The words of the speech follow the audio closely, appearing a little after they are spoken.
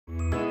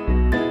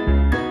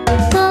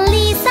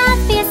Police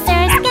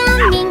officers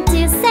coming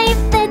to save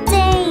the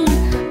day.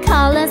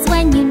 Call us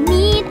when you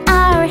need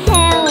our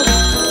help.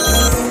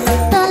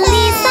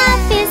 Police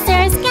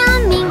officers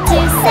coming to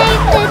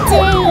save the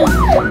day.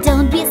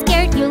 Don't be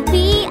scared, you'll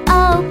be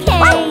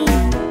okay.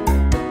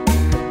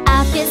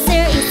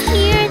 Officer is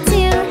here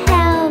to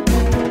help.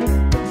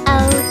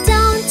 Oh,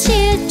 don't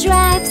you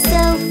drive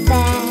so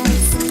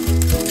fast,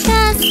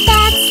 'cause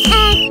that's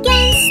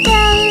against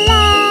the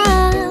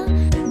law.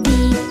 Be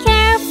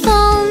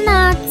careful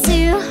not to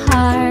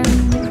harm,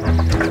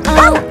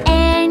 oh,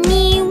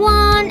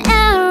 anyone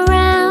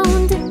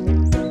around,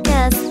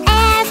 'cause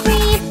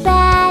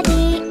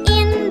everybody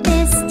in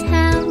this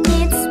town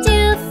needs to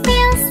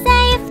feel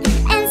safe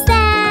and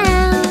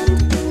sound.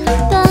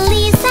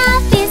 Police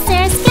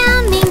officers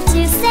coming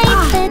to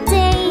save the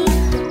day.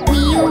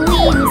 Wheel,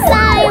 wheel,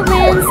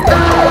 sirens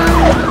on.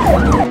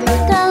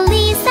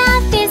 Police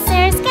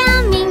officers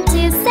coming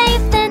to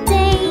save the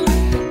day.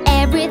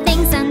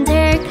 Everything's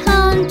under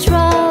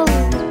control.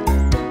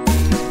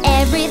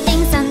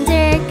 Everything's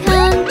under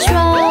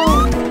control.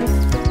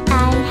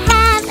 I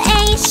have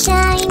a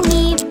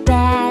shiny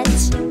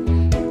badge,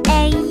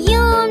 a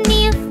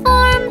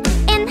uniform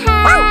and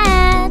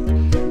hat.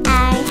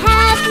 I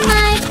have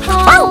my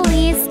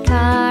police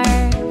car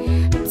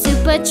to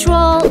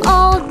patrol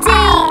all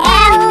day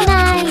and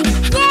night.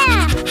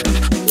 Yeah!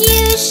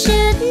 You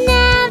should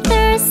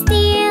never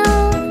steal,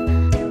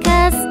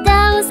 'cause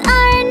those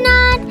are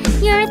not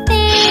your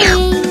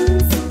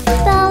things.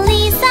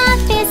 Police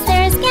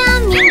officers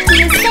coming to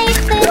save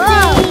the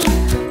day.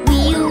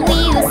 Wheel,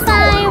 wheel,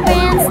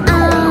 sirens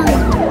on.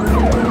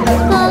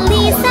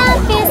 Police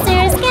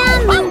officers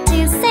coming to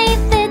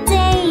save the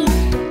day.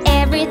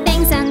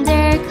 Everything's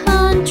under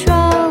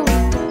control.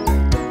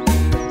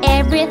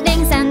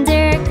 Everything's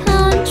under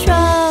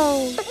control.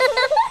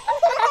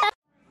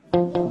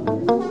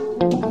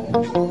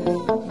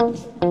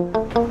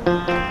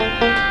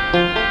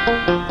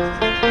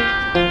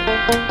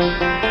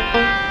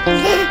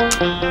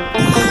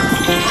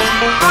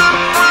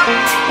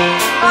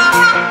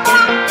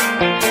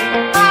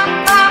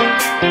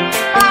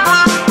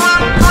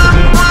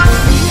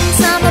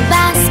 Wheels on the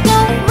bus go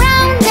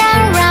round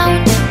and round,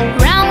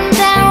 round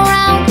and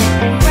round,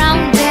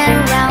 round and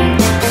round.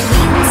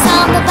 Wheels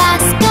on the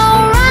bus go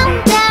round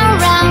and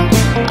round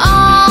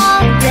all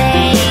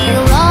day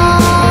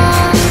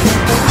long.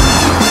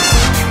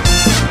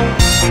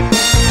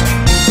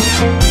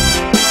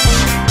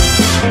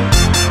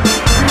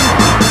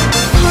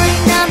 Horn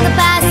on the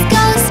bus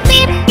goes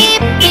beep,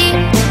 beep, beep,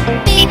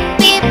 beep,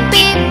 beep,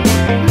 beep,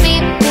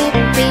 beep, beep,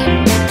 beep.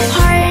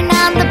 Horn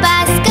on the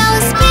bus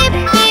goes beep,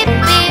 beep,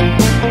 beep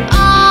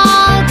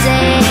all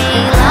day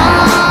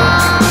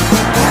long.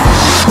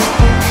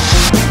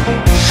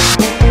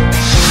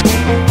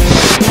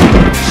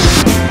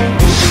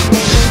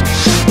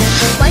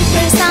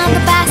 Wipers on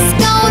the bus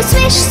go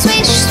swish,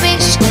 swish,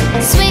 swish,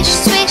 swish,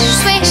 swish,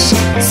 swish,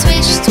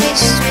 swish,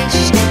 swish,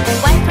 swish.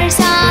 Wipers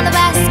on the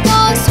bus go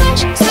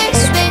swish, swish,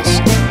 swish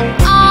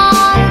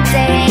all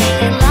day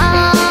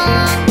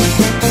long.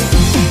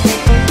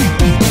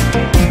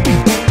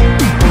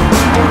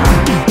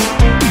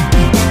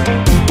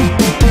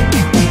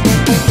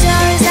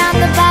 Doors on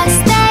the bus,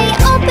 they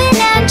open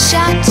and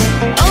shut,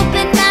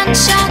 open and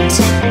shut,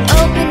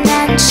 open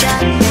and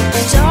shut.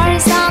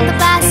 Doors on the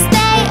bus,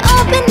 they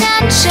open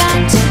and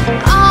shut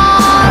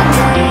all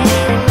day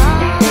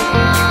long.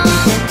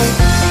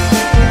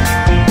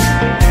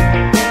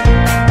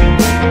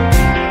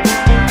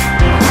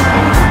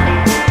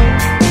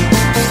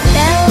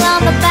 Bell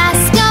on the bus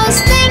goes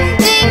ding,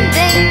 ding,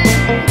 ding,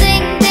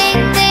 ding, ding,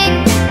 ding,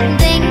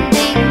 ding,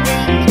 ding,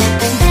 ding.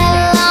 Bell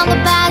on the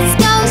bus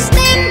goes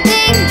ding,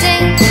 ding,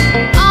 ding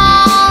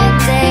all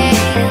day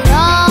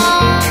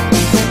long.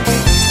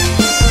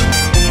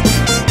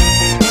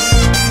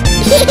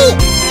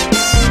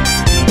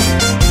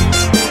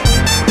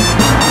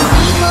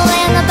 People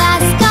in the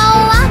bus go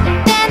up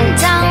and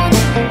down,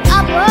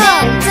 up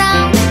and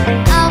down,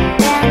 up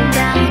and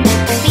down.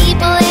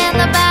 People in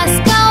the bus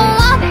go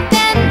up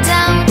and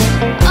down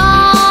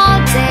all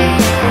day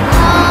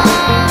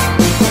long.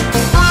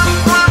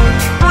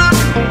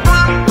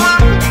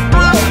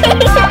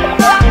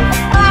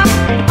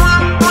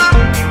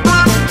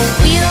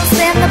 Wheels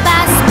in the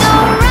bus go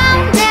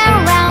round and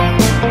round,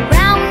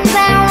 round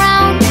and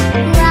round,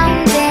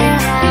 round and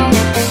round.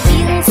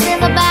 Wheels in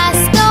the bus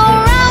go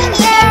round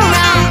and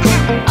round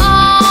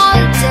all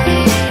day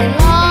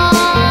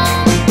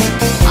long,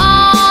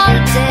 all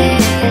day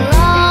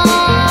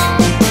long,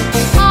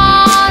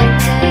 all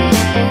day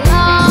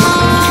long.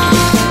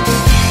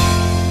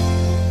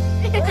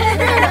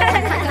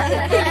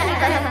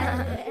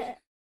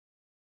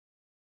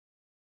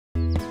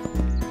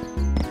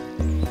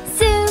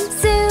 Zoom,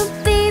 zoom,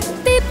 beep,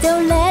 beep.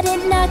 Don't let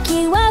it knock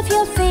you off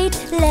your feet.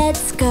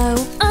 Let's go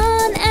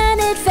on an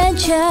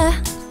adventure.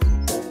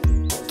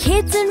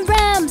 Kids and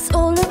ramps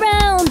all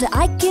around.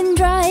 I can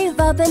drive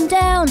up and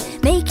down,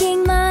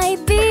 making my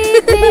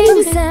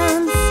beeping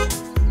sounds.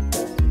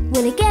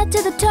 Will I get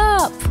to the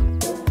top,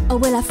 or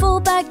will I fall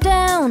back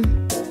down?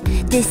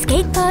 This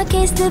skate park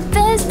is the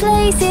best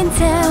place in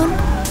town.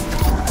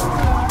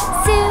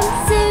 Zoom,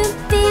 zoom,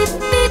 beep,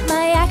 beep.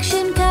 My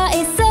action car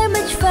is so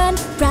much fun.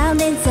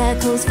 Round in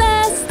circles,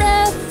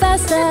 faster,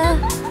 faster.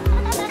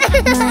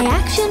 My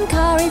action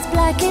car is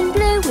black and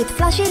blue with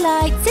flashy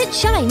lights. It's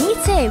shiny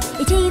too.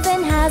 It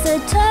even has a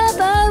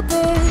turbo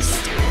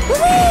boost.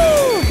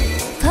 Woo!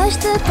 Push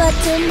the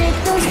button, it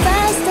goes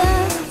faster,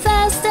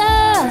 faster.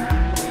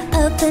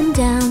 Up and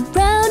down,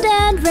 round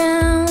and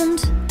round.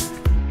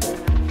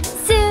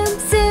 Zoom,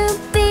 zoom,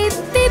 beep,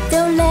 beep.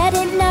 Don't let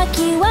it knock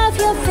you off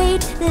your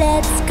feet.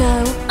 Let's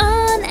go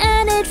on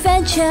an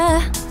adventure.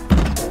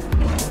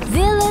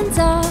 Villains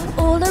are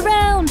all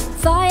around.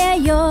 Fire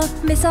your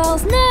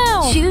missiles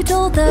now. Shoot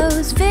all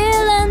those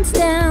villains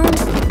down.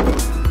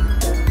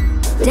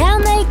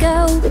 Down they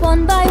go,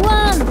 one by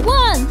one.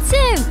 1,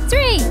 2,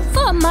 3,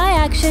 4. My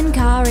action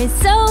car is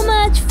so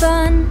much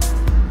fun.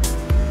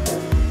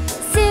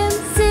 Zoom,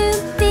 zoom,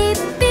 beep,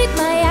 beep.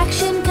 My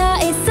action car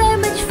is so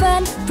much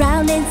fun.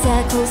 Round in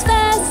circles,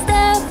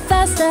 faster,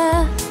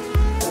 faster.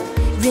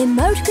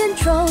 Remote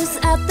controls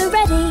at the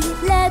ready.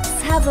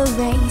 Let's have a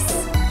race.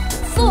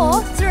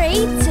 4,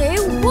 3,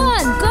 2,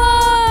 1,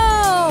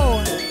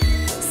 go!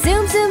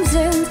 Zoom, zoom,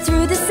 zoom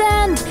through the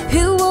sand.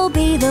 Who will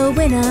be the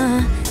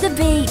winner? The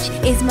beach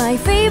is my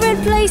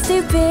favorite place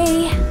to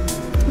be.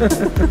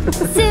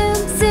 Zoom,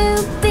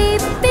 zoom,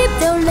 beep, beep.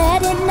 Don't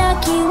let it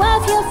knock you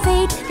off your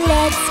feet.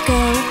 Let's go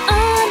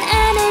on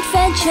an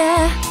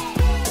adventure.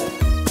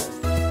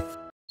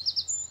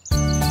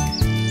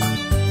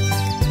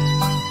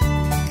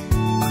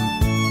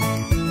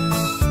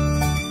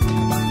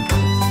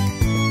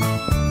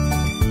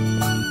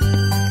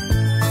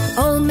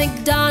 Old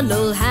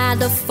MacDonald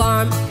had a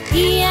farm,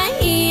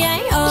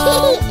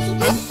 E-I-E-I-O.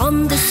 And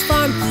on this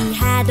farm he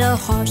had a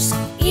horse,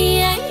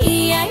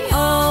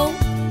 E-I-E-I-O.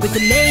 With a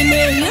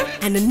neigh-neigh here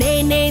and a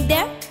neigh-neigh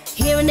there.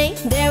 Here a neigh,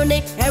 there a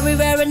neigh,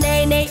 everywhere a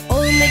neigh-neigh.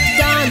 Old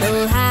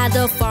MacDonald had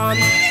a farm,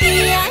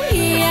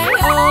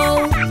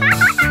 E-I-E-I-O.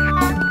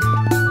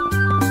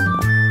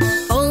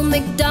 Old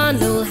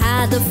MacDonald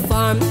had a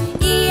farm,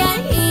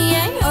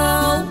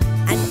 E-I-E-I-O.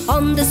 And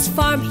on this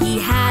farm he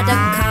had a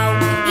cow,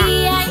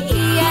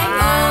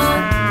 E-I-E-I-O.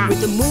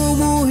 With a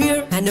moo-moo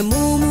here and a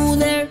moo-moo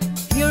there.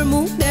 Here a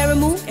moo, there a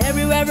moo,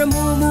 everywhere a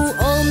moo-moo.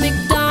 Old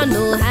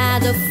MacDonald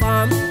had a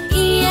farm,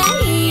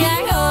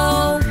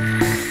 E-I-E-I-O.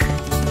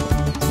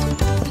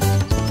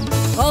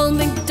 Old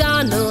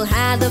MacDonald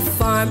had a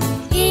farm,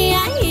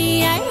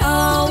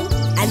 E-I-E-I-O.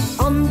 And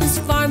on this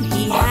farm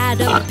he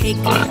had a pig,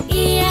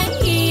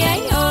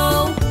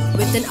 E-I-E-I-O.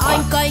 With an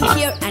oink-oink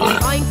here and an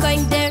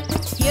oink-oink there.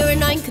 Here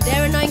an oink,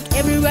 there an oink,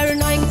 everywhere an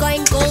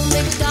oink-oink. Old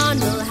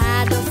MacDonald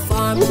had a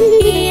farm,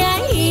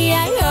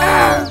 E-I-E-I-O.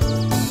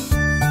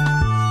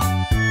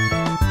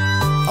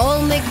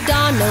 Old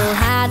MacDonald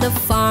had a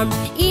farm,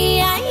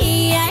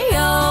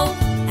 E-I-E-I-O.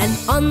 And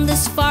on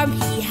this farm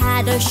he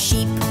had a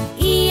sheep,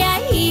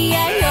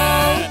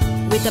 E-I-E-I-O.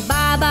 With a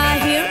baba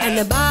here and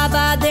a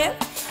baba there.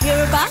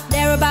 Here a ba,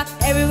 there a ba,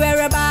 everywhere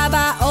a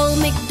baba. Old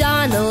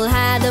MacDonald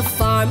had a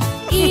farm,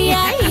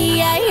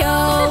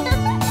 E-I-E-I-O.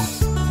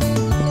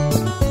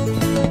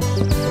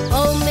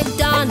 Old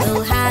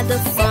MacDonald had a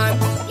farm,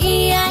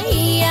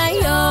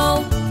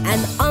 E-I-E-I-O.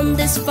 And on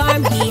this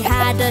farm he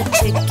had a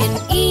chicken,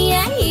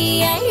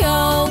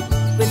 E-I-E-I-O.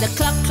 With a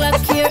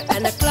cluck-cluck here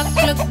and a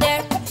cluck-cluck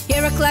there.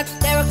 Here a cluck,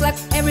 there a cluck,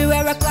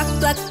 everywhere a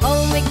cluck-cluck.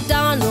 Old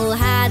MacDonald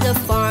had a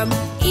farm,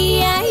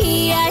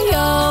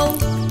 E-I-E-I-O.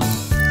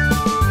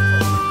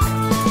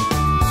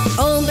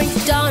 Old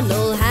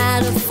MacDonald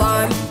had a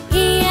farm,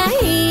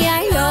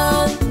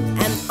 E-I-E-I-O.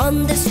 And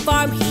on this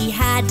farm he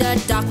had a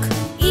duck,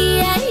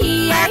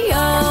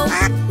 E-I-E-I-O.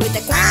 With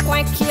a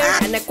quack-quack here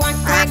and a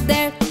quack-quack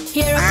there.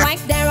 Here a quack,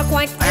 there a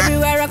quack,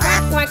 everywhere a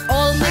quack-quack.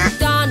 Old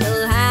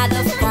MacDonald had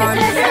a farm,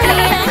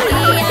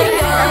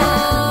 E-I-E-I-O.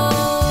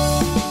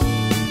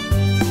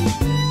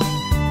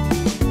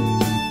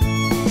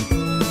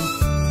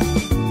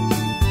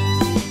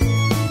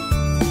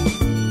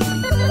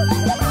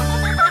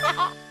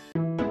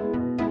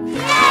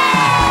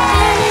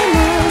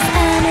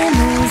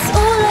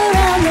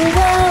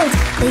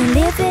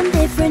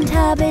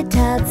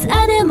 Habitats,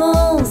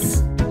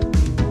 animals.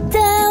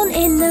 Down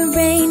in the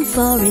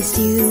rainforest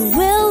you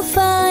will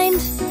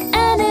find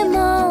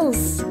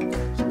animals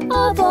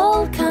of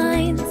all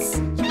kinds.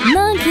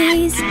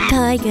 Monkeys,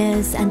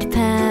 tigers and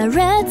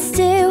parrots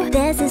too.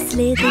 There's a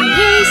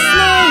slithery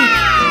snake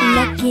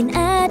looking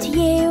at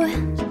you.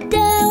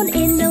 Down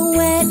in the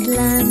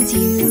wetlands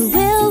you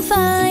will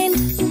find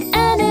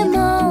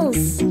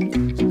animals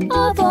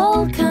of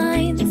all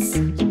kinds.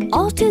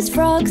 Otters,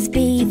 frogs,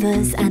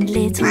 beavers and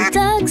little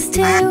ducks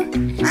too.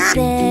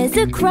 There's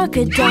a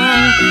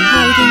crocodile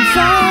hiding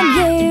from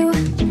you.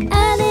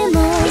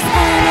 Animals,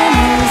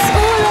 animals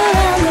all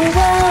around the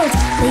world.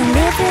 They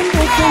live in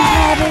different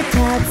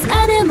habitats.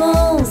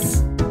 Animals.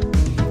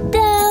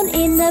 Down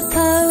in the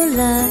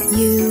polar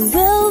you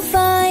will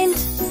find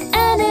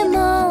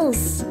animals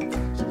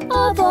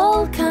of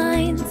all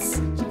kinds.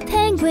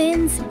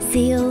 Penguins,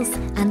 seals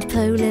and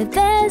polar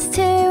bears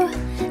too.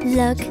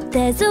 Look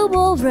there's a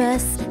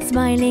walrus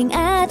smiling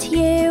at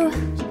you.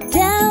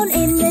 Down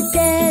in the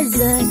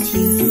desert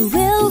you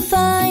will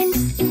find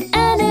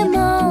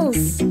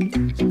animals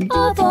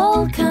of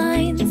all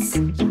kinds.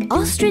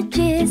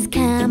 Ostriches,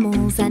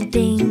 camels and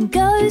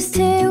dingoes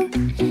too.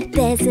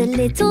 There's a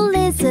little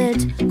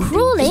lizard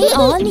crawling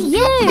on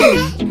you.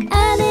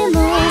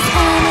 Animals,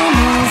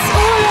 animals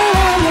all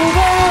around the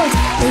world.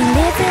 They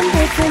live in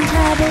different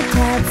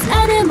habitats.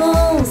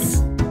 Animals.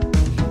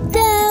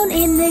 Down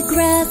in the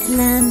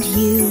grassland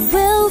you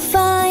will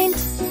find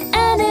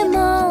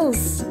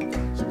animals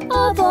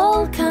of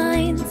all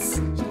kinds.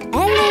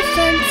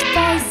 Elephants,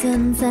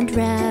 bisons and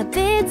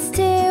rabbits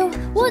too.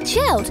 Watch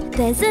out,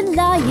 there's a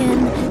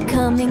lion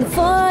coming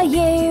for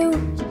you.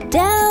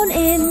 Down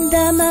in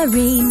the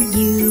marine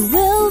you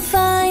will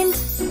find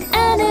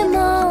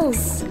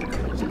animals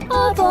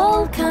of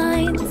all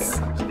kinds.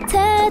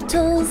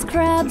 Turtles,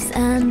 crabs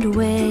and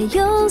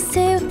whales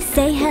too.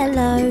 Say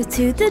hello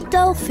to the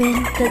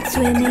dolphin that's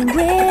swimming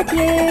with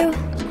you.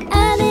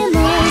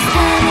 Animals,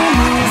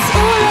 animals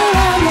all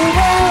around the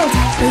world.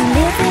 They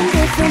live in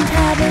different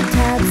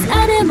habitats.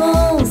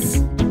 Animals.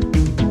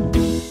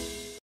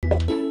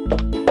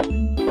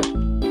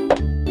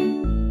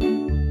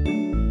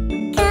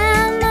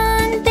 Come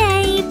on,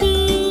 baby,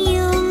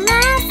 you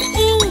must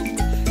eat.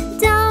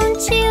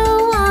 Don't you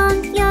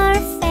want your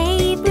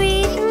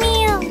favorite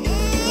meal?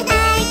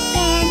 I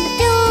can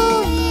do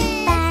it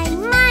by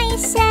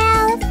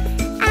myself.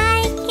 I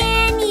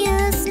can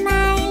use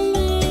my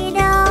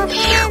little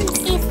hands.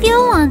 If you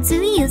want to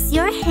use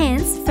your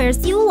hands,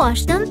 first you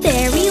wash them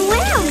very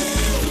well.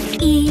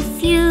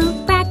 If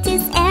you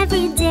practice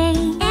every day,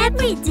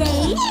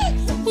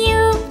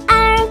 you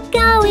are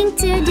going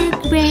to do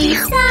great.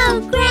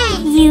 So great!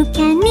 You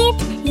can eat,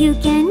 you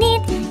can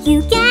eat,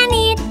 you can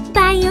eat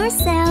by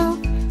yourself.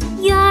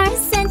 You're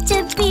such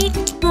a big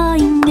boy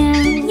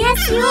now.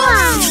 Yes, you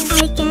are.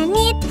 I can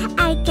eat,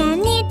 I can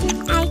eat,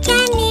 I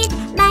can eat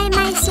by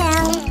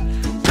myself.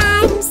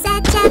 I'm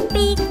such a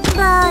big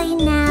boy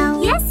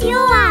now. Yes, you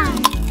are.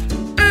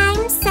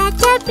 I'm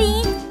such a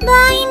big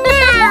boy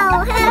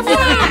now.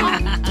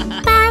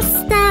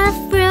 Pasta,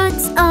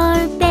 fruits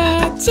or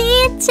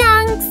veggie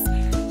chunks,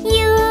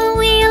 you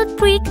will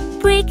prick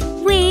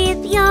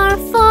with your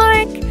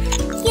fork.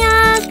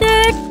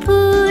 Yogurt,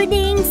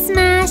 pudding,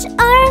 smash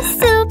or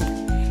soup,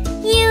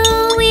 you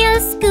will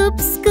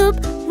scoop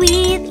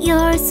with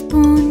your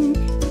spoon.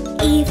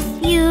 If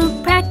you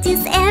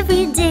practice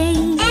every day,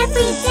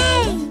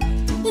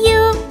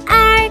 you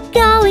are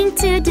going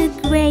to do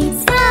great.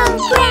 So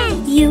great!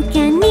 You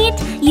can eat,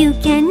 you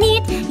can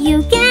eat,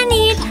 you can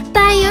eat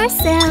by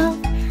yourself.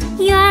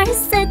 You're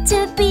such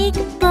a big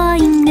boy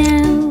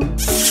now.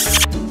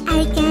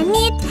 I can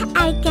eat,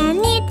 I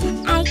can eat,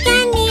 I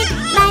can eat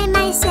by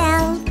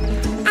myself.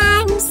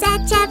 I'm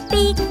such a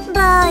big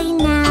boy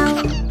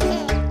now.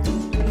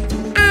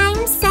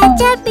 I'm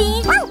such a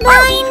big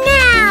boy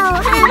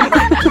now.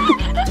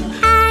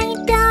 I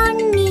don't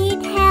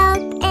need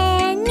help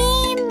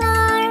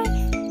anymore.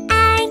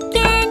 I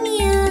can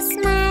use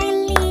my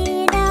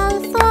little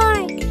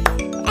fork.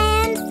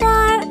 And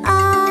for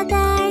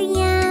other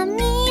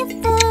yummy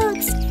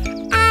foods,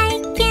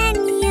 I can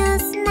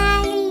use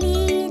my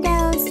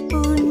little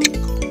spoon.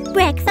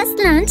 Breakfast,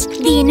 lunch,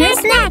 dinner,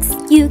 snacks.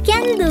 You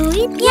can do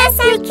it. Yes,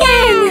 I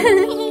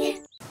can.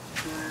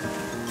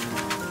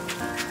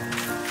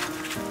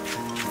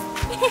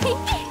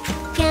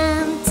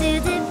 Come to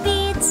the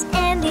beach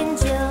and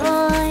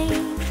enjoy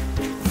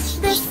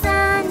the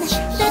sun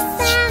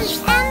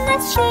and the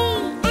sea,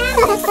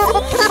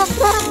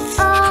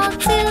 all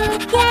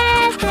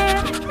together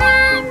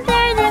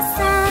under the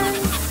sun,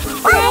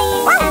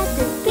 playing at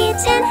the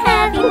beach and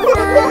having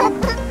fun.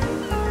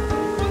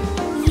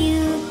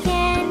 You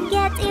can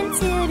get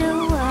into the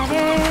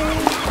water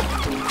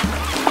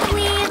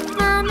with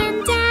mom and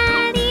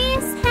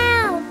daddy's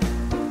help,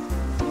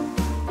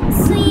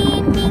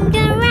 swimming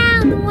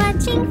around,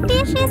 watching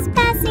fishes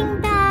passing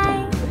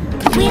by.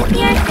 With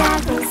your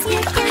goggles you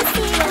can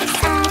see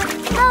outside.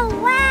 Oh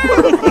wow!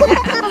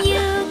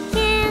 You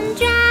can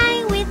dry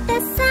with the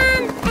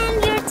sun and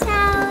your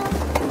towel.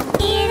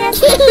 It has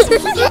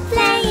you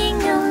playing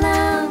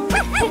along.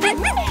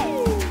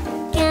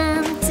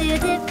 Come to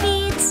the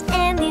beach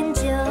and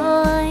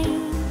enjoy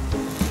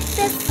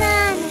the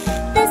sun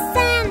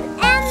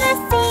and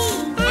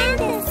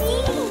the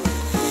sea,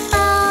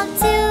 all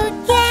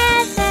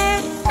together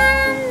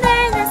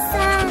under the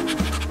sun,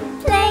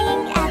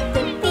 playing at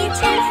the beach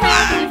and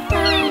having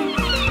fun.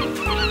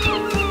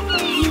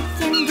 You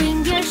can bring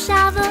your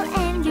shovel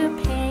and your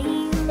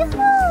pail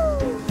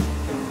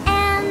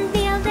and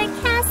build a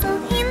castle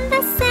in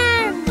the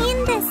sand.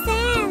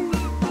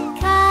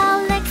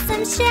 Collect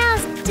some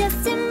shells just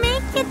to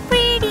make it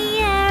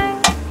prettier,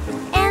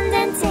 and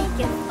then take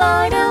a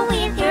photo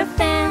with your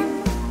fan.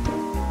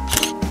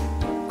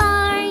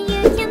 Or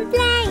you can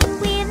play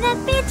with a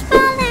beach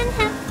ball and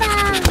have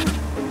fun,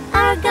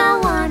 or go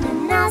on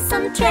an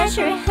awesome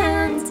treasure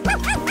hunt.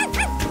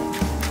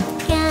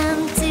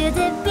 Come to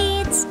the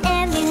beach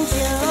and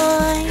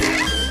enjoy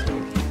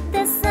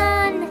the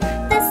sun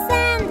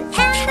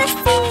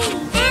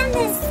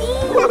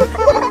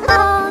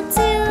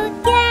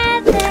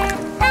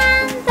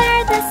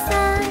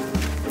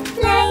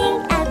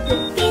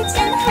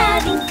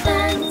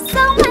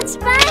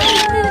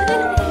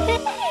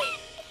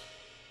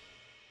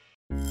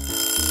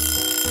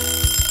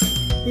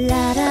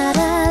La da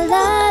da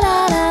la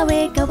la la,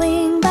 we're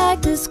going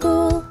back to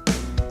school.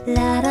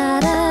 La da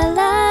da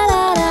la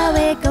la la,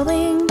 we're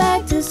going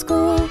back to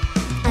school.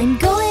 I'm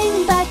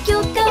going back,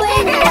 you're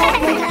going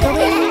back, we're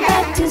going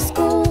back to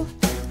school.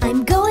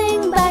 I'm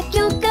going back,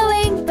 you're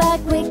going back,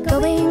 we're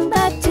going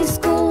back to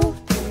school.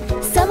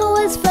 Summer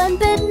was fun,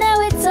 but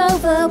now it's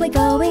over, we're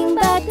going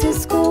back to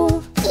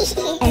school.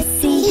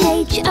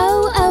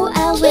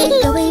 S-C-H-O-O-L,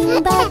 we're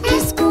going back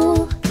to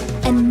school.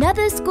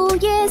 Another school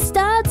year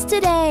starts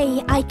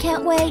today. I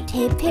can't wait,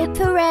 hip hip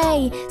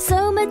hooray.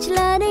 So much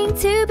learning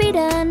to be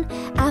done.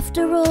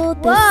 After all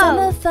the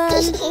summer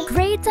fun,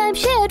 great time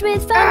shared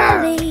with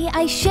family.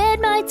 I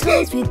shared my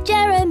toys with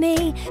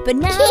Jeremy, but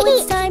now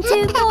it's time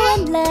to go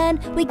and learn.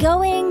 We're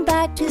going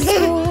back to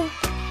school.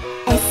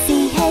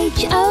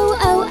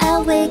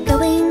 S-C-H-O-O-L, we're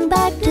going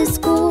back to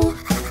school.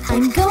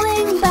 I'm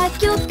going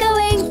back, you're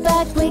going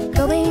back, we're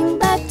going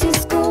back to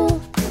school.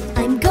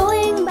 I'm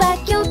going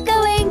back, you're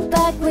going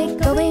back, we're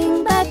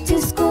going back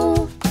to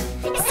school.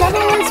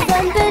 Summer was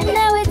fun, but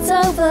now it's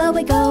over,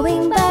 we're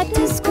going back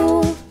to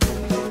school.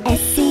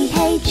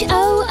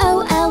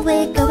 S-C-H-O-O-L,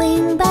 we're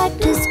going back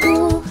to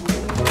school.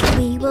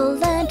 We will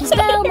learn to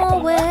spell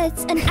more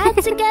words and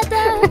add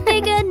together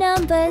bigger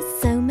numbers.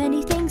 So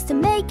many things to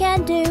make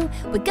and do.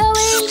 We're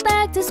going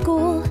back to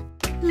school.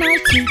 My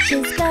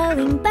teacher's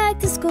going back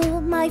to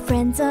school. My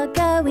friends are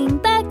going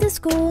back to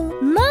school.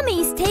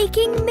 Mummy's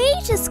taking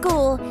me to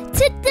school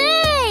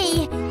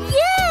today!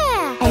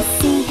 Yeah!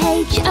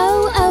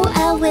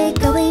 S-C-H-O-O-L, we're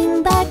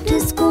going back to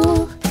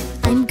school.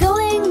 I'm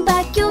going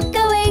back, you're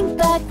going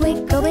back,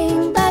 we're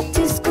going back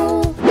to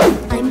school.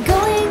 I'm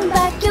going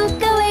back, you're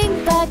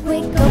going back,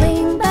 we're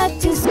going back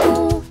to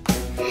school.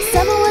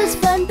 Summer was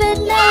fun, but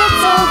now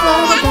it's over,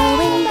 we're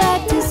going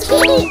back to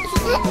school.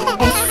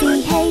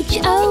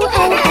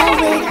 S-C-H-O-O-L,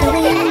 we're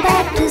going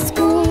back to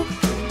school.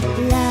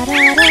 La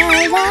da da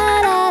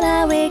la la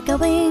la, we're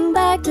going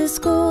back to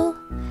school.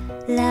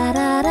 La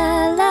da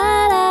da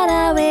la la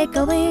la, we're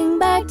going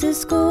back to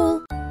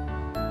school.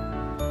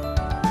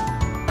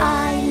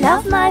 I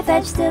love my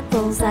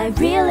vegetables, I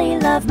really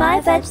love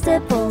my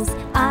vegetables.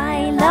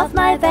 I love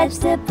my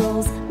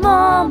vegetables,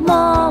 more,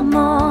 more,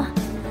 more.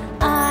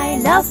 I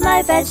love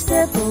my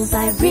vegetables,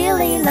 I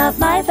really love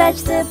my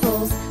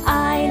vegetables.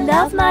 I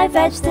love my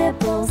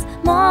vegetables,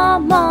 more,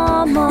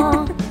 more,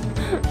 more.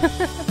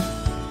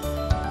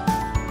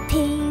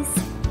 Peas,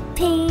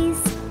 peas,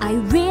 I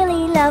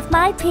really love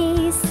my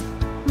peas.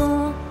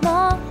 More,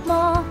 more,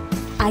 more,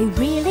 I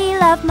really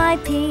love my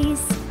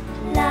peas.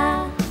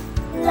 La,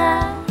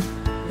 la,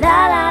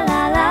 la, la,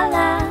 la, la,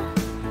 la.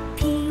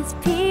 Peas,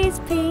 peas,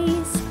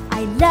 peas,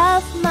 I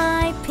love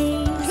my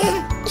peas.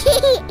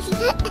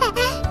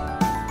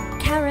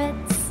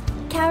 Carrots,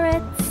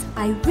 carrots,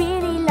 I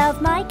really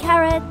love my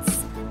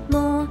carrots.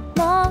 More,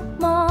 more,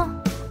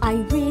 more,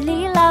 I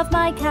really love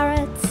my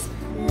carrots.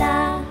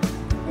 La,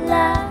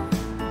 la,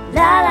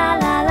 la, la,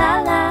 la,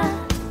 la, la.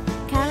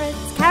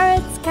 Carrots,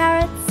 carrots,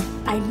 carrots,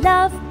 I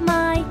love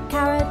my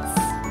carrots.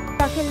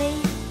 Broccoli,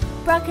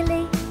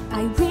 broccoli,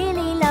 I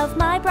really love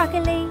my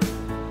broccoli.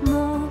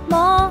 More,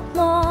 more,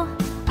 more,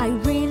 I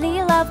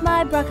really love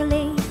my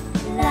broccoli.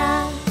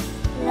 La,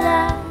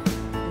 la,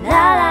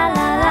 la, la,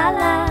 la, la,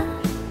 la.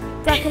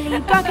 Broccoli,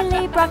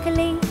 broccoli,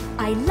 broccoli,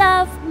 I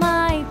love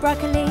my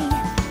broccoli.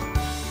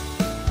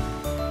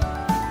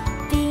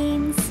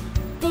 Beans,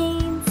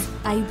 beans,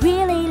 I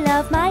really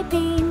love my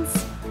beans.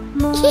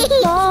 More,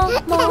 more,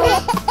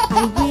 more,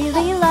 I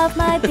really love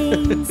my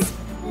beans.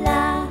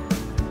 La,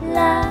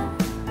 la,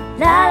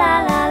 la,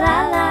 la, la,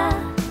 la, la.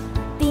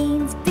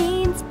 Beans,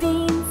 beans,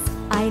 beans,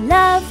 I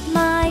love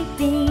my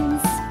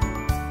beans.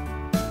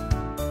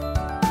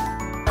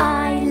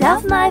 I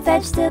love my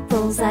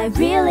vegetables, I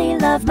really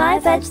love my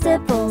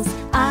vegetables.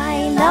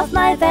 I love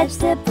my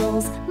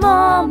vegetables,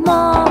 more,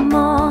 more,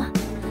 more.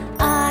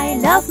 I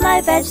love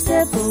my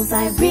vegetables,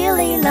 I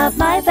really love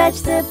my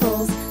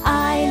vegetables.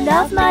 I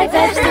love my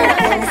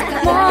vegetables,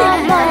 more,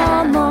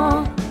 more,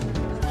 more.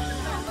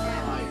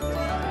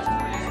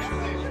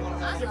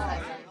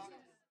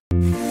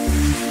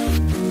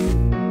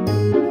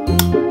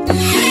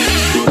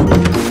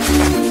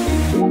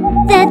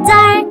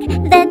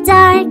 The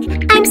dark,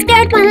 I'm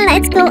scared when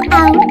lights go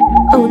out.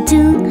 Oh,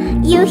 do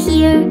you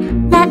hear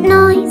that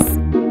noise?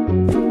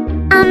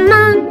 A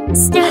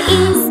monster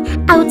is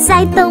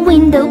outside the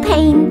window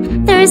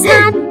pane. There's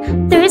not,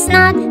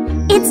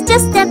 it's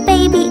just a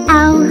baby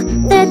owl.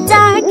 The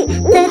dark,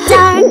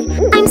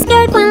 I'm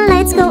scared when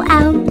lights go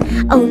out.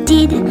 Oh,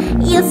 did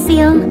you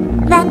feel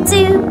that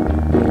too?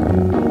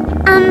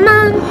 A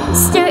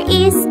monster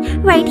is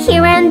right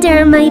here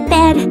under my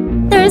bed.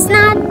 There's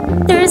not,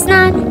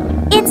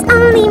 it's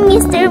only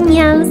Mr.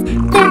 Meows.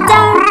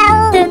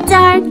 The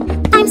dark,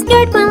 I'm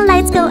scared when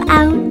lights go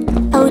out.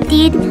 Oh,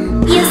 did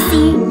you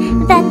see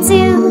that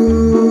too?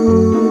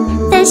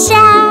 The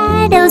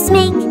shadows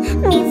make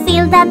me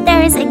feel that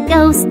there's a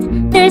ghost.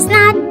 There's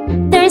not,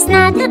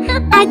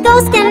 a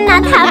ghost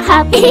cannot have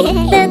happy.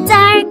 The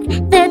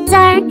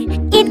dark,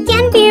 it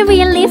can be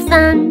really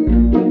fun.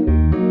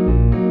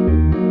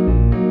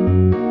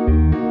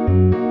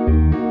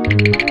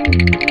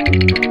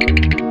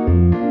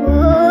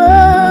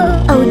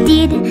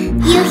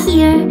 you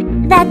hear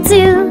that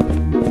too?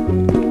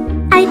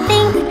 I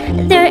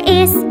think there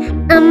is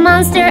a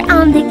monster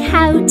on the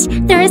couch.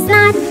 There's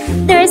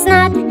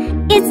not,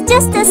 it's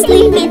just a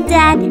sleepy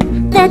dad.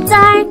 The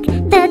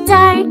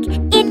dark,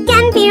 it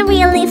can be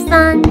really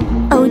fun.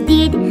 Oh,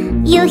 did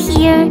you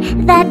hear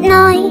that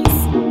noise?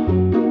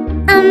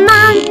 A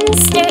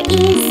monster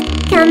is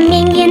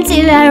coming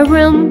into our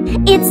room.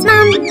 It's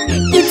mom,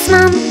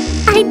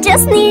 I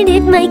just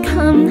needed my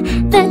calm.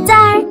 The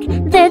dark,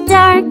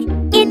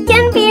 it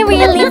can be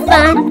really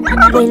fun.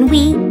 When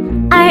we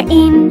are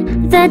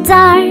in the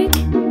dark,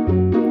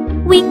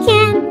 we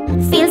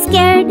can feel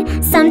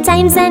scared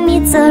sometimes, and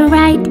it's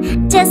alright.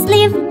 Just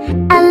leave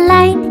a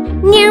light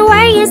near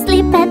where you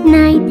sleep at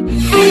night.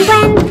 And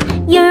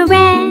when you're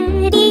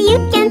ready, you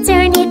can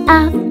turn it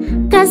off,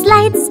 'cause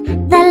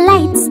the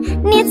lights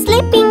need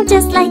sleeping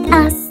just like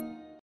us.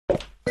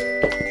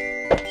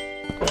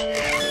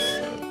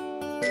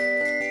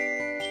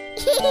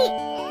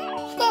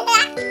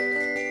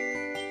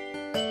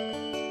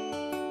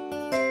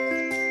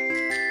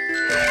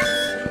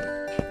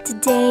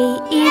 Today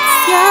it's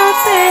your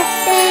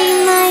birthday,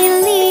 my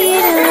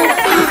little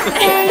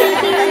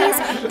babies.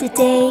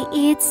 Today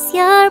it's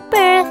your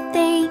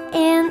birthday,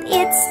 and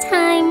it's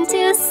time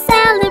to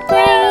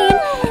celebrate.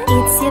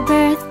 It's your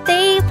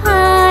birthday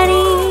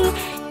party.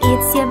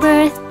 It's your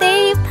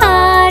birthday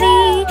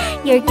party.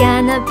 You're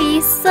gonna be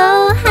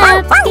so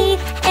happy,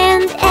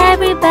 and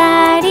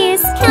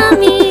everybody's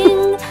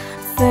coming.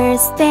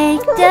 First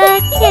bake the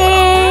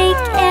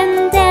cake,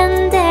 and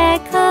then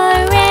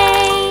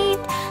decorate.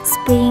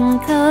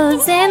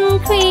 Sprinkles and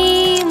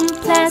cream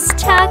plus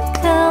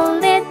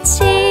chocolate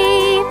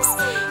chips.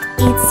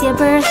 It's your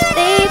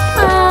birthday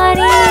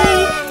party.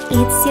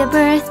 It's your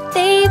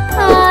birthday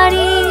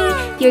party.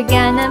 You're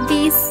gonna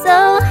be so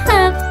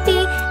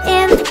happy,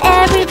 and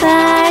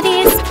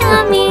everybody's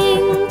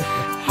coming.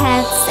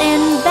 Hats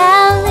and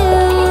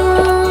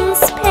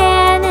balloons,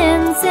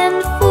 pennants and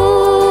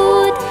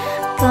food,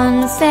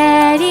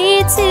 confetti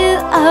too.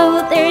 Oh,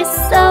 there's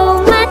so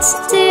much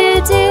to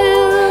do.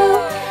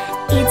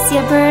 It's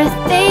your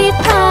birthday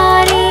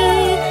party.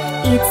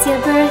 It's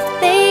your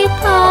birthday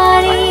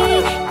party.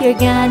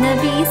 You're gonna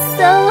be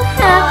so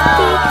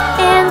happy,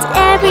 and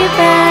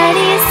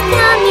everybody's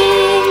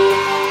coming.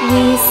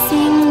 We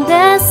sing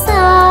the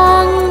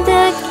song,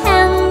 the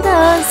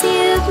candles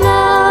you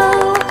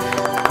blow.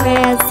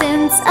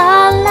 Presents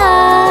are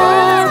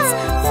lots,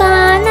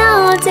 fun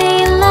all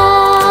day long.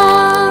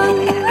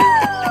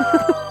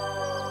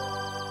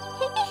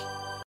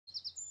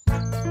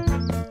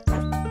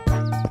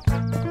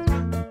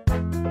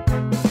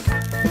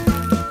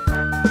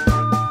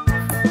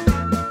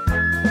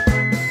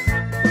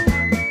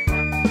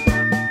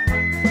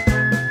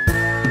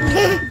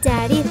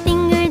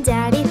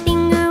 Daddy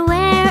finger,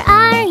 where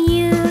are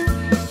you?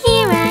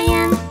 Here I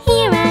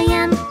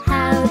am,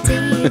 how do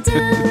you do?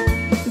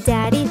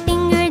 Daddy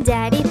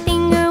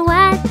finger,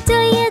 what do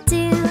you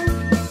do?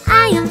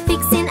 I am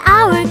fixing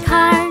our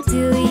car,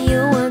 do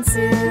you want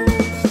to?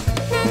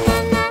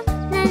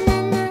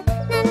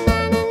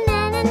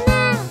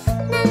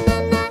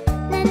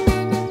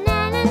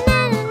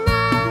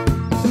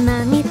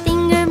 Mommy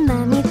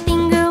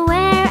finger,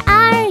 where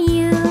are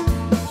you?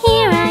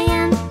 Here I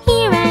am,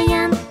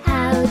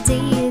 how do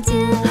you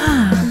do?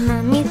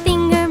 Mommy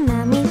finger,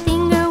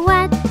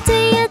 what do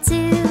you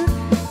do?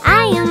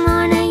 I am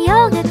on a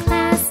yoga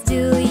class,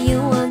 do you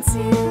want to?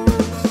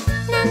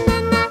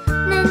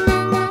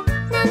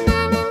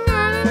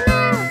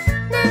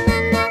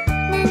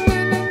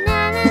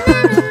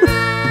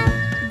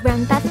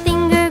 Grandpa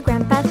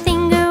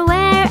finger,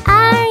 where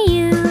are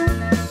you?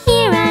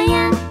 Here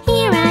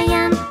I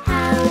am,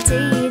 how do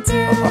you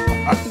do?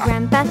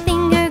 Grandpa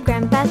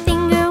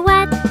finger,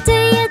 what do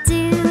you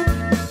do?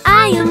 I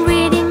am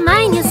reading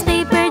my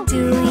newspaper,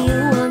 do you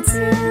want to?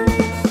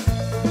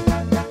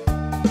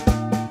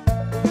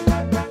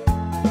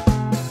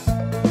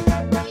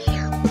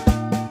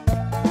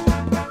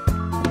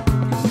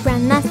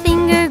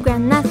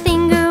 Grandma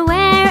finger,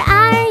 where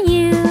are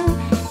you?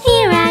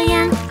 Here I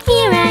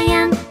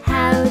am,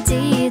 how do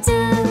you do?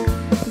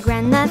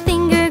 Grandma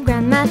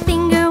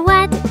finger,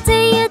 what do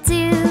you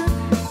do?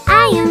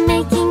 I am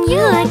making you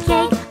a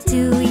cake,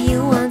 do you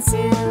want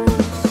to?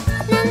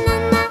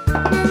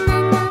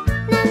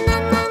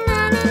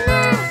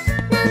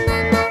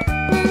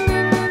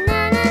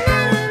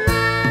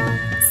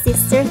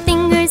 Sister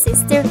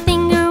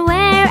finger,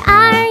 where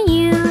are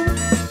you?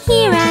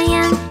 Here I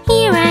am,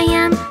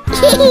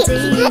 how do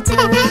you do?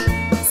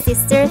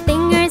 Sister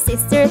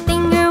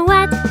finger,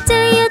 what do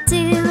you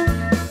do?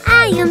 I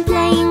am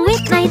playing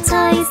with my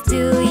toys,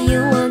 do you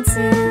want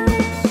to?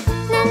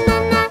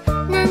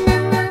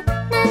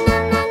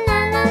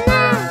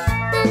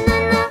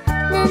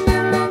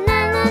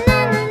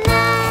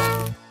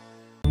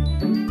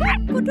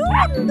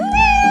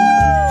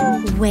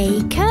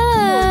 Wake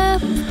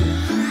up!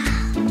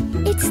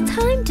 It's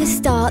time to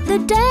start the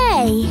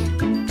day.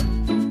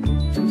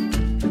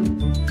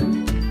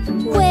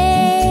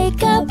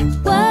 Wake up,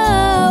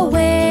 whoa,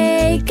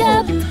 wake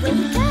up.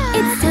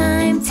 It's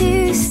time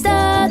to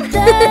start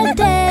the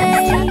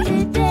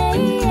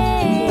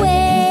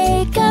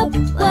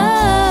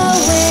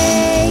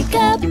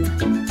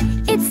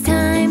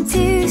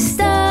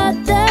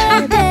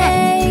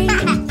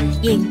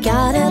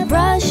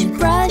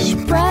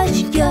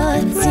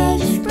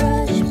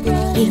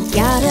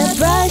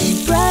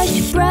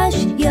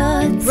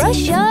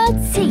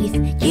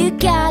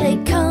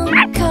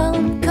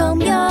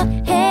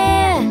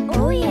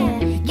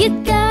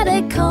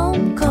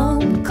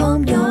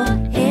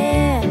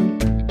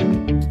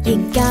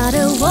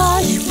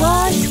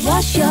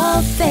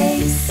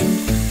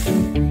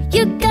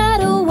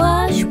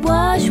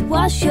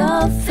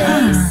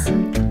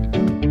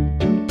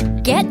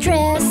Get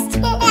dressed.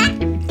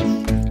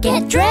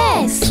 Get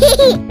dressed.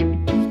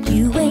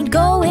 You ain't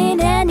going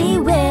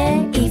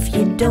anywhere if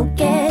you don't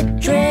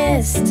get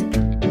dressed.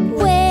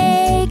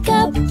 Wake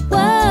up,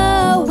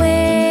 whoa,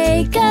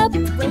 wake up.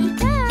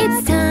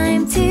 It's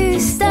time to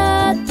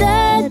start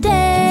the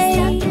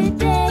day.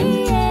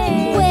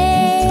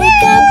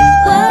 Wake up,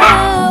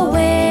 whoa,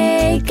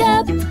 wake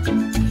up.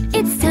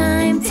 It's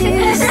time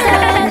to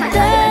start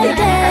the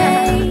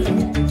day.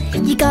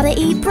 You gotta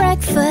eat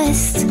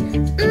breakfast.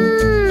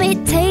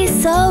 It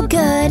tastes so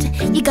good.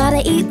 You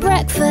gotta eat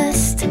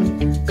breakfast.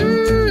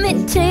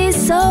 It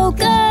tastes so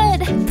good.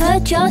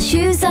 Put your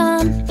shoes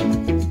on.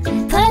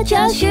 Put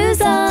your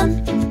shoes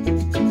on.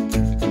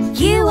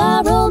 You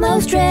are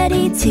almost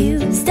ready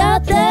to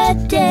start the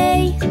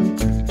day.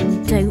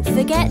 Don't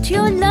forget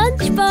your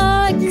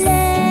lunchbox.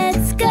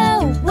 Let's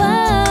go.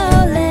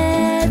 Whoa,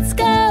 let's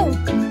go.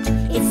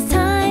 It's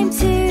time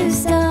to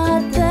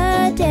start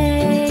the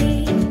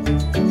day.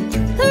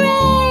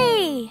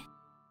 Hooray!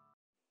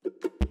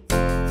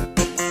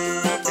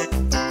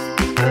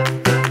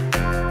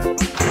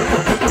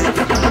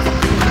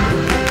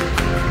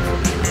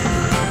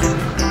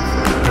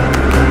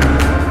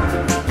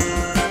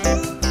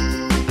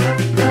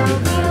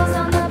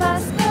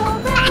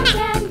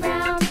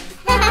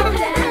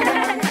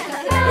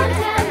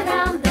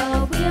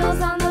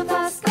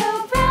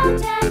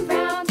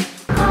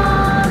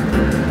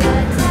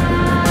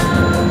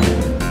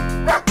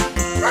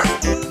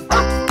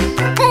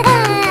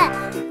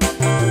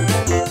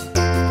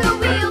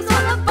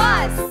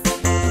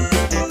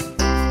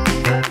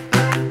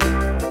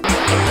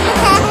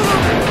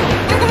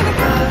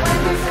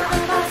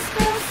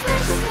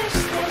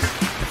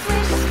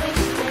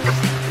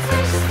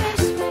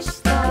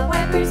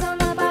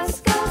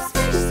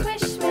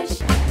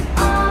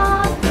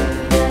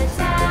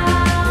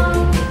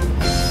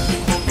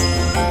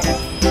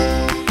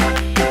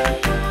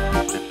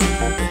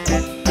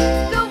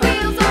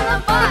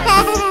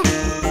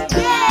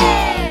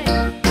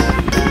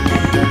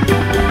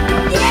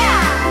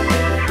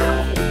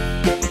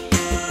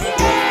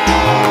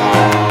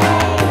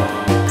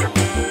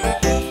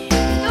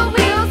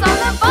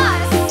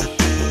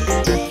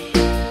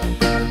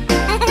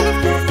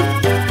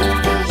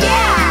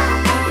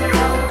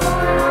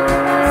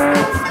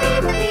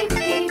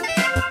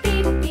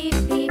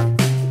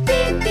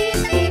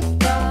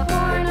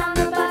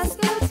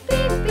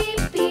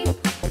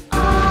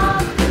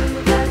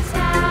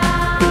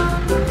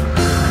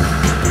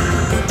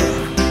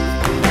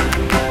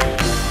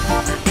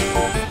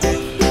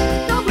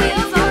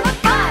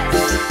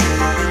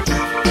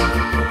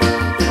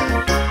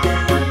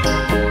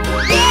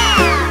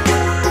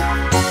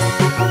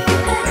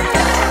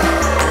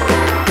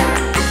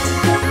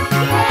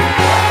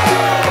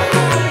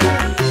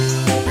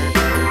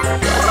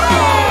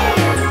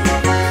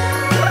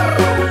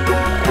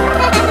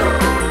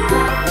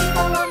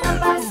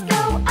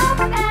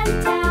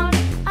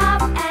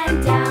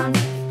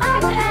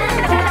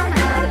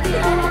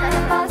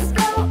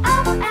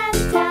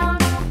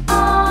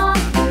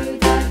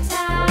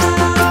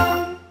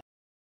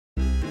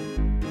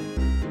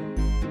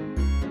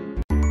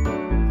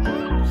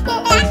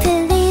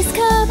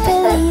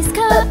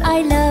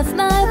 I love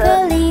my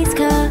police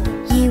car.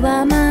 You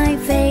are my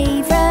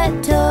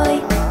favorite toy.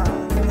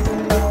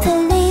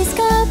 Police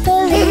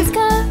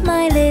car,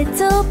 my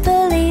little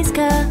police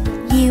car.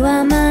 You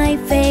are my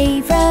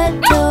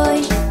favorite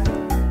toy.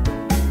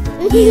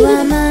 You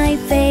are my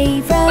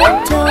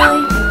favorite toy.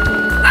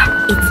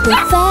 It's the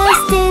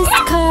fastest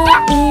car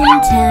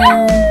in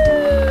town.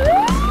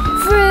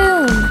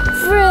 Vroom,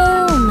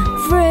 vroom,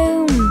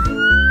 vroom.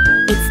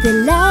 It's the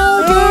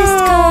loudest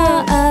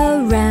car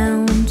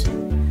around.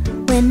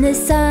 When the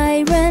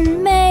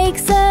siren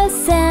makes a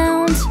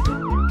sound,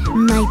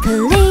 my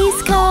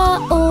police car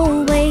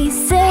always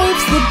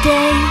saves the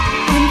day.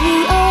 And we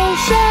all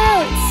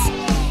shout,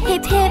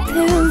 hip hip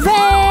hooray!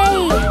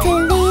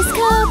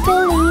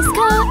 Police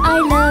car, I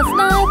love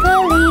my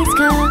police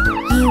car.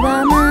 You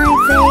are my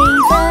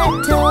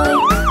favorite toy.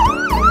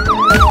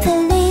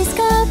 Police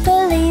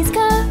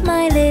car,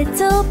 my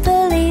little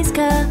police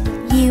car.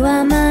 You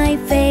are my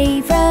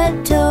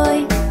favorite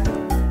toy.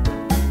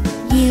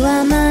 You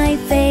are my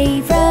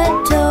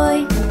favorite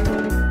toy.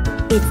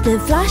 It's the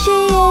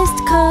flashiest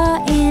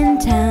car in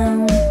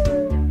town,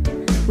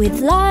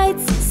 with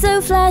lights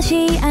so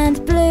flashy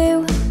and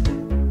blue.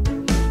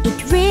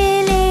 It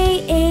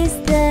really is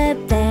the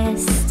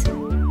best.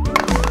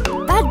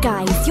 Bad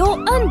guys, you're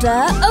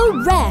under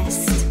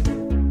arrest.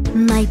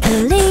 My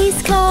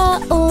police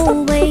car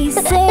always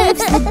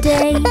saves the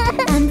day.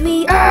 And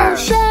we all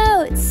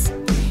shout,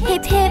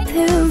 hip hip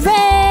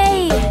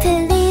hooray!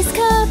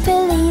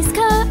 Police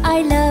car,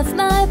 I love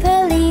my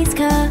police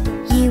car.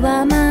 You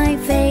are my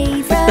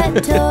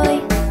favorite toy.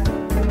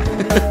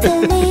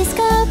 Police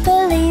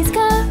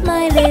car,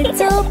 my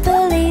little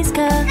police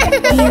car.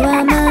 You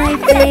are my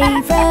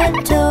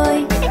favorite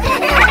toy.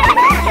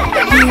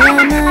 You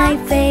are my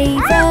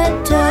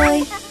favorite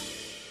toy.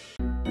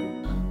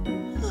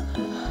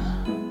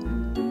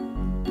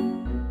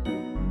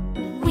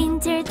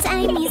 Winter time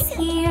time is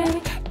here.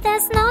 The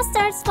snow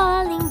starts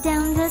falling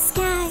down the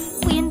sky.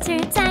 Winter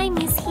time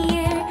is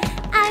here.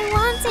 I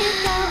want to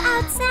go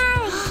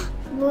outside.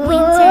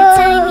 Winter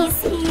time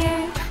is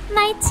here.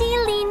 My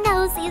chilly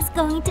nose is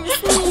going to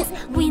sneeze.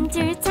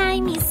 Winter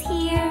time is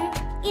here.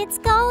 It's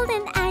cold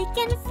and I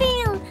can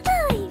feel.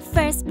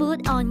 First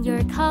put on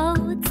your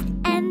coat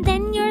and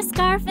then your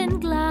scarf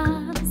and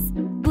gloves.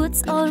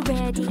 Boots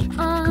already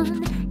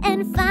on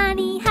and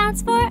funny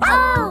hats for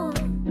all.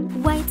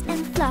 White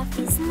and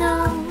fluffy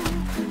snow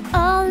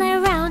all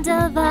around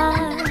of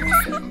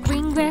us.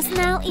 Green grass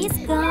now is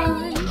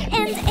gone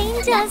and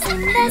angels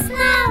in the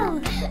snow.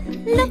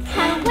 Look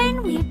how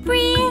when we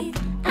breathe,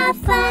 a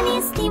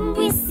funny steam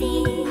we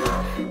see.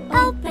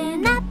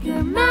 Open up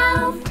your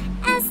mouth,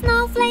 a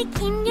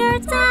snowflake in your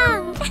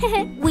tongue.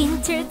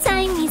 Winter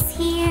time is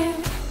here.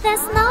 The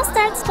snow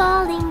starts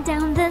falling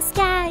down the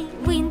sky.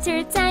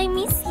 Winter time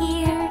is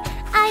here.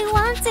 I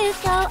want to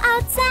go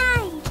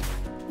outside.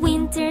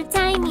 Winter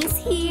time is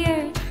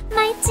here.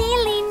 My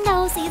chilly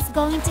nose is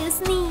going to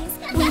sneeze.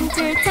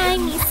 Winter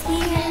time is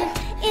here.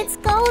 It's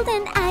cold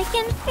and I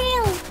can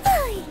feel.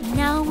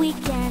 Now we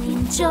can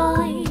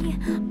enjoy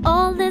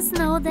all the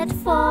snow that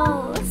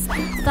falls.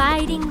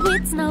 Fighting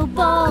with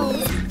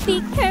snowballs.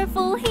 Be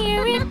careful,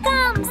 here it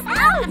comes.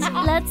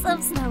 Ouch! Lots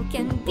of snow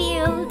can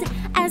build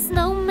a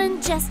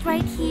snowman just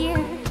right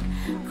here.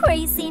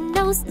 Crazy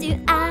nose to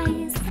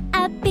eyes,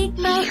 a big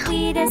mouth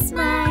with a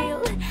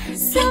smile.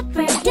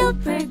 Super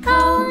duper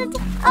cold,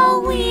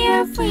 oh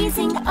we're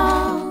freezing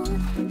all.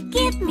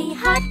 Give me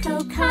hot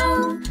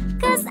cocoa,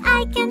 cause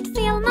I can't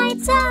feel my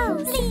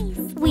toes.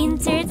 Please.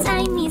 Winter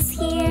time is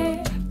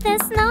here. The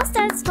snow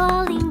starts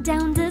falling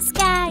down the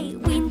sky.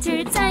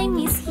 Winter time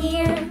is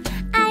here.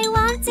 I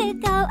want to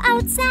go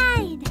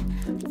outside.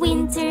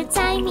 Winter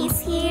time is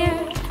here.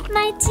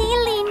 My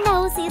chilly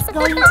nose is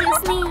going to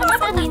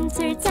sneeze.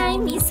 Winter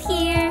time is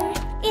here.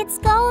 It's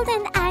cold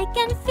and I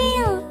can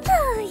feel.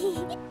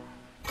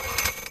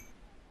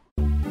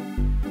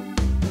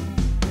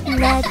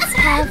 Let's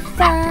have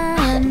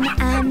fun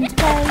and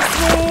go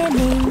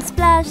swimming.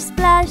 Splash,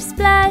 splash,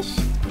 splash.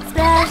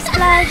 Splash,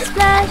 splash,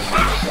 splash.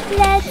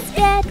 Let's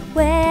get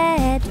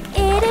wet.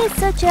 It is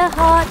such a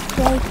hot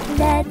day.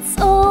 Let's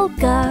all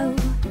go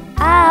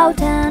out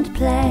and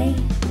play.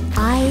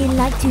 I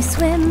like to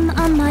swim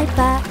on my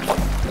back.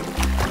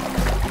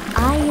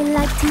 I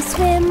like to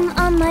swim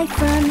on my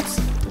front.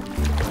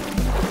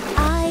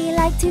 I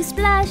like to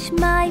splash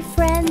my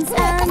friends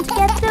and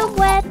get them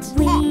wet.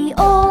 We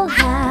all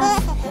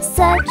have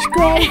such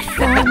great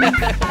fun.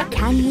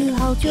 Can you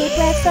hold your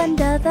breath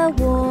under the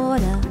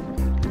water?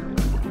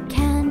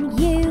 Can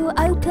you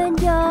open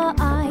your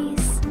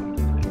eyes?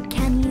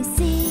 Can you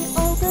see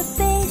all the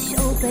fish,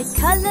 all the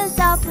colors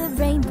of the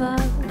rainbow?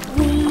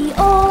 We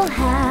all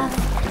have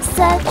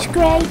such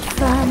great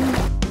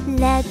fun.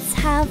 Let's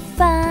have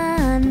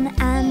fun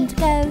and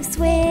go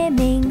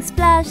swimming.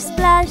 Splash,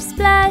 splash,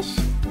 splash.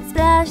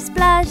 Splash,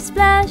 splash,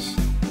 splash.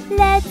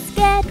 Let's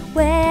get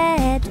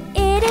wet.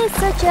 It is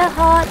such a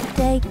hot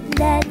day.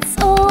 Let's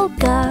all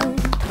go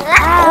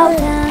out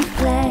and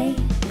play.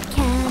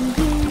 Can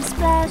you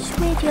splash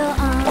with your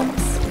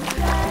arms?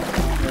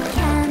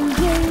 Can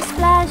you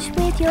splash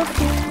with your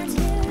feet?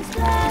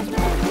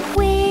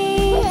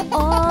 We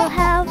all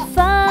have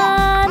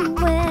fun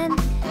when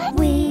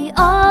we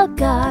all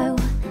go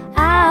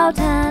out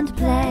and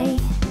play.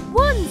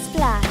 1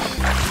 splash,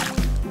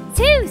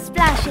 2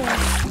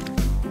 splashes,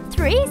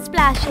 3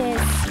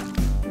 splashes,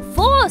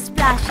 4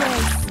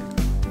 splashes,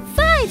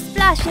 5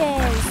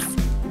 splashes.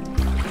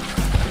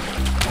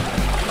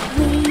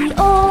 We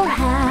all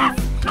have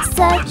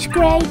such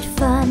great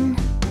fun.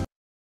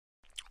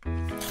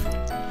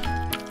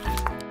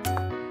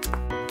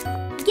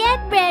 Get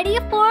ready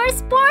for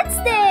Sports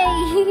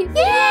Day!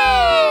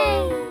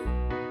 Yay!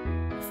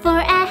 For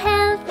a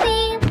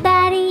healthy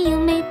body, you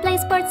may play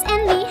sports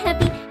and be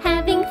happy,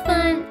 having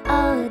fun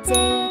all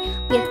day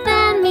with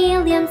a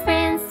million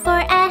friends. For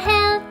a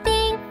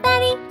healthy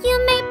body, you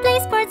may play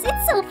sports,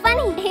 it's so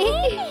funny.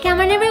 Come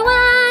on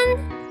everyone!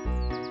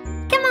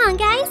 Come on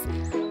guys!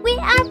 We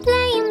are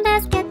playing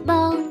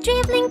basketball,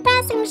 dribbling,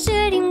 passing,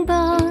 shooting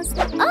balls.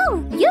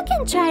 Oh, you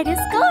can try to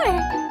score!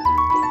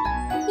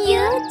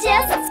 You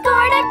just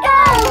scored a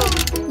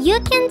goal! You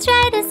can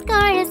try to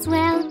score as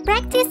well.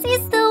 Practice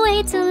is the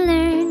way to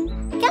learn.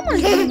 Come on,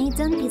 honey,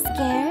 don't be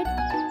scared.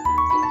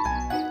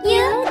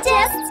 You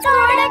just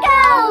scored a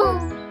goal!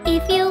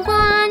 If you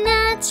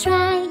wanna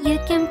try, you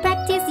can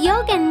practice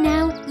yoga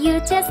now.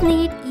 You just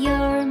need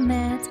your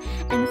mat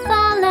and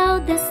follow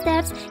the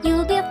steps.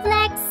 You'll be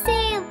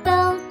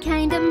flexible,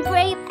 kind and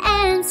brave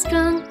and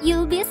strong.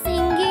 You'll be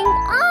singing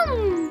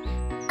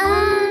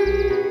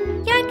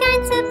You're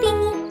going to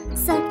be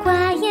so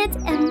quiet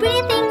and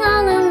breathing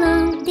all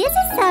along. This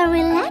is so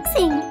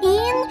relaxing.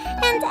 In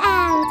and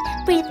out,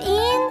 breathe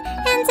in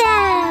and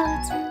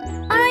out.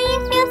 Or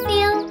if you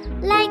feel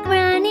like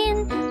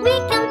running, we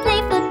can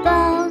play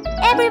football.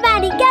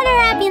 Everybody gather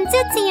up into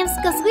teams,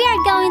 cause we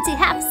are going to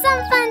have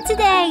some fun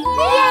today.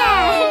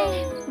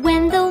 Yay!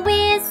 When the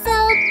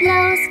whistle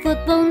blows,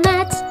 football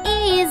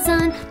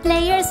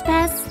just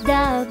pass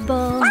the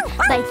ball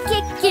by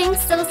kicking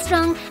so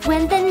strong.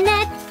 When the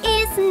net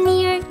is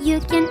near, you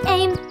can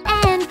aim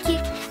and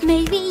kick.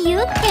 Maybe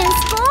you can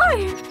score.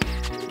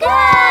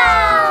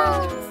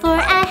 Go! For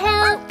a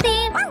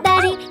healthy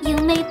body, you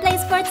may play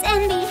sports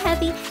and be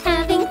happy,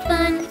 having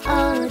fun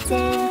all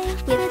day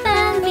with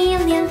a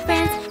million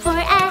friends. For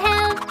a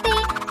healthy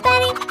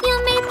body, you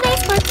may play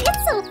sports.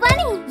 It's so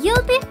funny.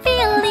 You'll be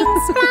feeling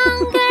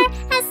stronger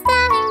as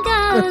time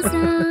goes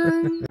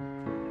on.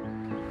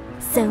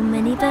 So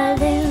many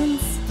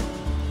balloons,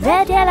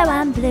 red, yellow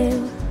and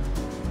blue,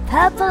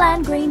 purple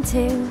and green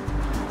too.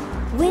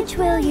 Which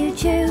will you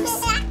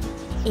choose?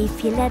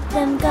 If you let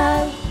them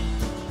go,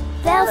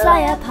 they'll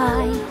fly up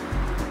high,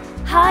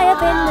 high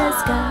up in the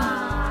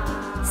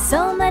sky.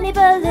 So many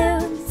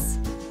balloons,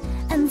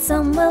 and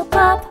some will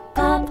pop,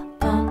 pop,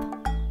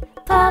 pop,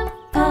 pop,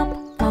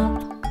 pop, pop,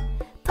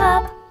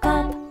 pop,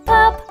 pop,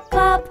 pop,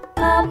 pop,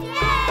 pop.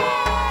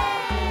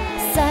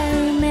 So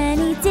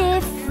many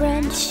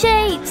different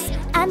shapes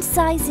and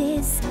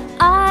sizes.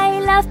 I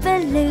love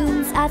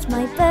balloons at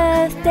my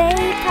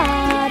birthday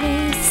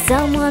party.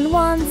 Someone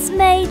once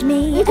made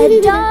me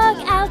a dog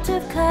out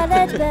of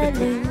colored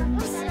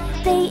balloons.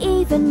 They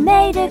even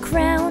made a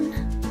crown.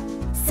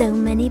 So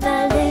many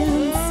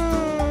balloons,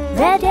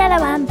 red,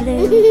 yellow and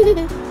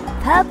blue,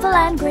 purple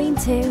and green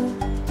too.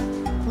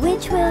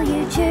 Which will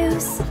you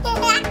choose?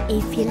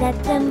 If you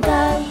let them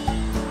go,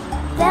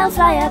 they'll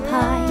fly up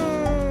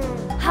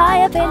high,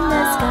 high up in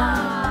the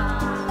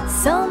sky.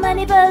 So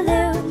many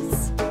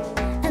balloons,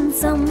 and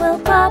some will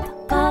pop,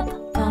 pop,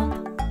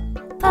 pop,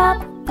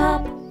 pop,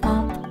 pop,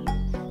 pop, pop,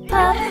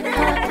 pop,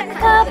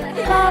 pop,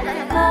 pop,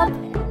 pop.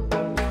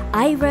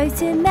 I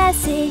wrote a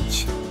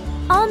message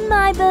on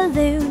my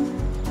balloon.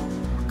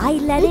 I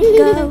let it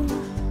go,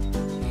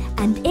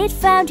 and it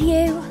found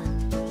you.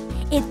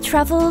 It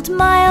traveled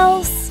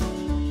miles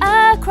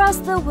across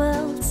the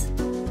world.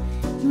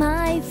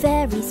 My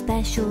very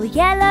special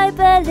yellow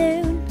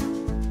balloon.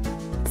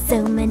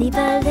 So many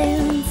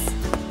balloons,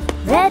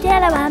 red,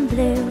 yellow and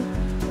blue,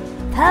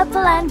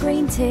 purple and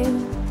green too.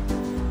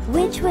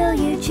 Which will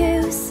you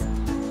choose?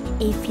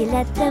 If you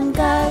let them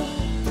go,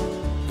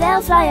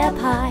 they'll fly up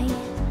high,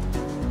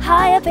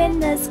 high up in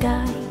the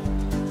sky.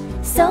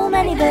 So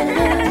many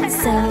balloons,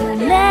 so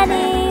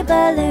many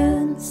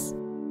balloons.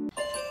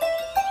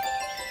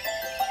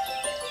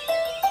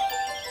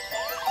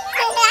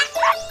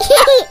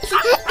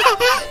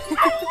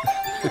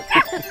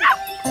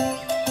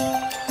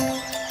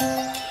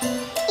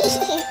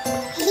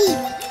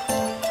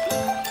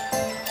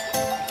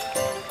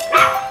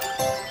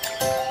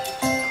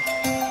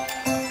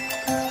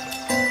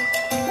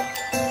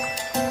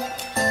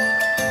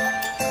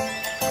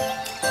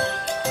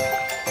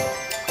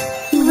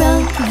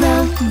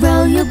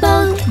 Row your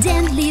boat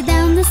gently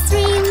down the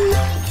stream.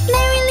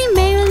 Merrily,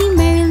 merrily,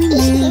 merrily,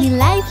 merrily,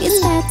 life is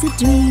but a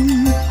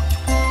dream.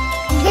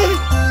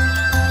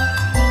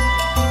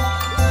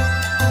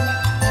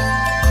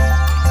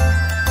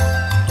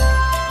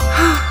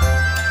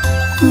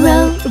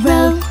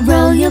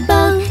 Row your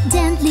boat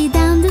gently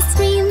down the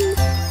stream.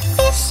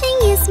 Fishing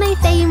is my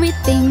favorite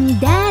thing.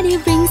 Daddy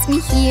brings me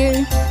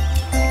here.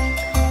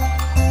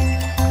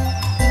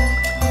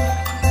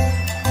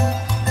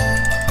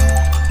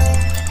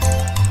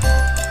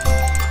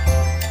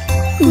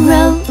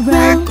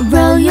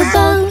 Row your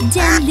boat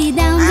gently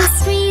down the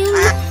stream.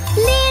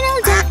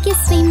 Little duck is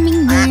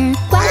swimming near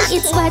while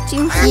it's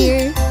watching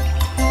here.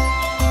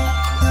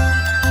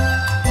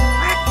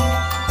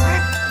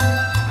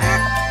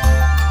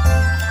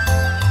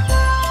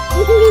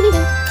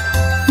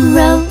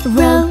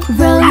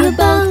 Row your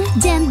boat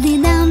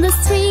gently down the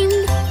stream.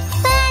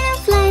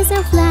 Butterflies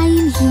are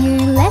flying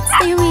here. Let's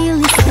stay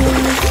really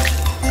still.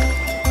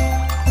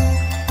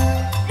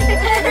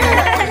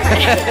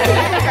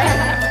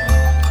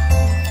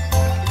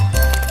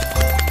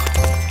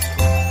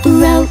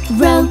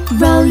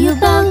 Row your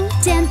boat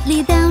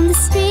gently down the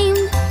stream.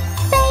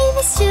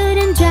 Babies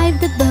shouldn't drive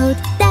the boat.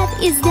 That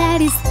is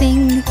Daddy's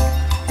thing.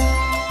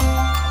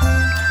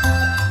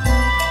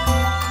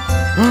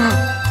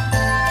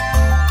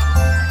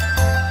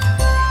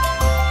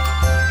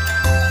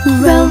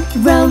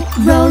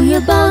 Row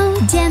your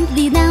boat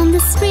gently down the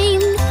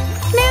stream.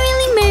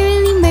 Merrily,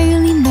 merrily,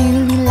 merrily,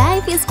 merrily,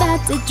 life is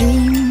but a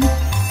dream.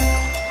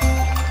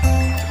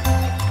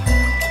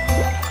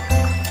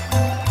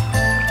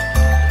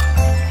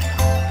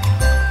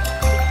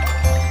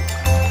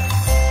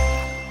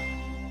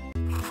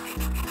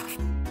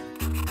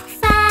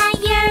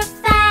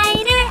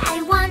 Firefighter,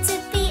 I want to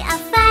be a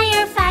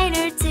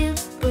firefighter to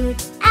put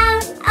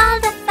out all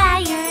the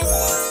fires.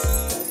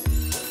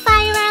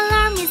 Fire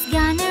alarm is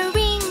gonna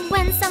ring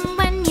when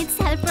someone needs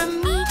help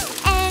from me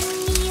and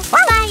me.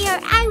 Fire,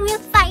 I will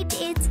fight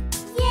it.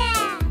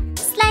 Yeah!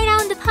 Slide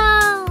down the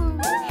pole.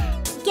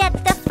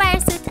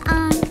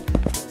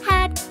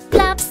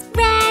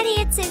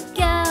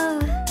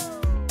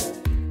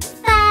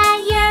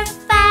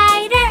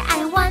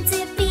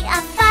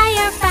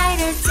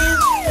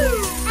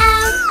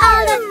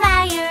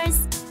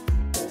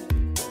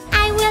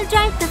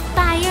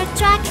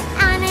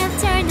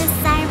 the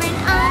siren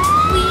on.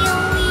 Wheel,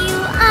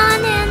 wheel, on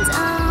and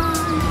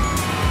on.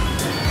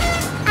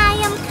 I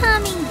am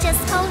coming,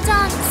 just hold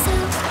on.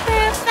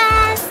 Super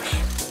fast.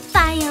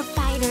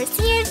 Firefighters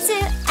here to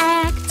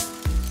act.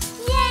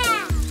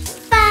 Yeah!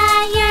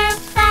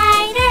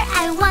 Firefighter,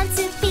 I want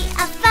to be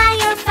a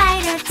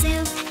firefighter to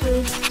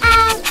put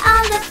out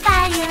all the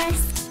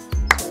fires.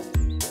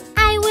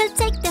 I will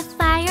take the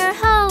fire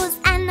hose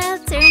and I'll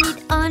turn it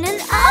on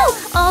and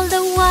all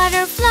the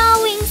water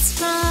flowing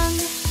strong.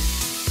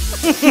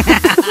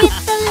 With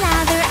the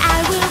ladder I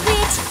will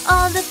reach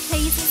all the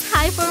places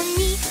high for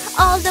me,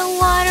 all the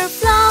water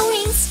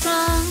flowing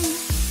strong.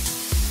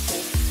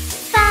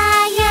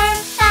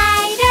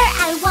 Firefighter,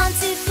 I want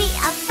to be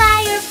a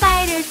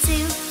firefighter to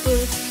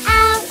put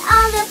out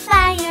all the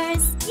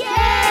fires.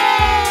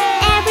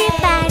 Yay!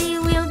 Everybody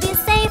will be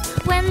safe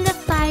when the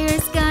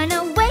fire's gone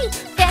away.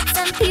 Pets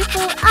and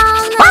people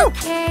all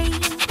okay.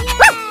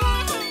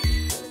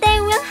 They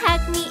will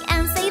hug me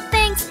and say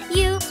thanks,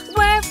 you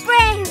were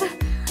brave.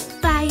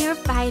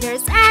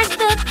 Firefighters are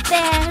the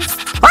best.